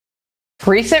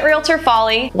Recent realtor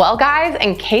folly. Well guys,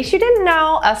 in case you didn't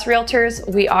know, us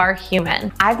realtors, we are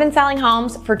human. I've been selling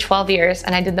homes for 12 years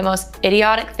and I did the most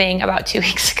idiotic thing about 2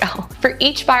 weeks ago. For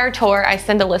each buyer tour, I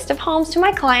send a list of homes to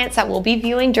my clients that we'll be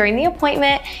viewing during the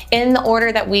appointment in the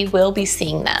order that we will be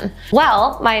seeing them.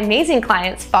 Well, my amazing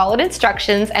clients followed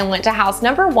instructions and went to house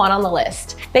number 1 on the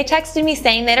list. They texted me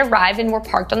saying they'd arrived and were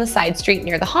parked on the side street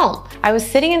near the home. I was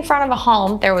sitting in front of a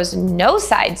home, there was no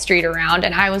side street around,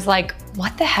 and I was like,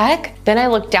 what the heck? Then I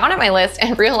looked down at my list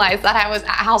and realized that I was at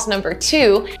house number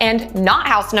 2 and not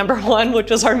house number 1, which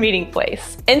was our meeting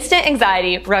place. Instant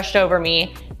anxiety rushed over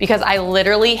me because I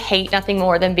literally hate nothing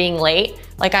more than being late.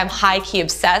 Like, I'm high-key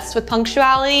obsessed with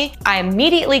punctuality. I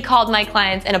immediately called my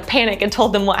clients in a panic and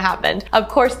told them what happened. Of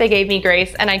course, they gave me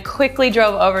grace and I quickly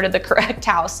drove over to the correct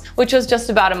house, which was just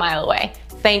about a mile away.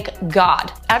 Thank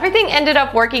God. Everything ended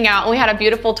up working out and we had a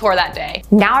beautiful tour that day.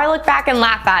 Now I look back and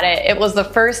laugh at it. It was the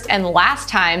first and last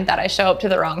time that I show up to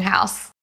the wrong house.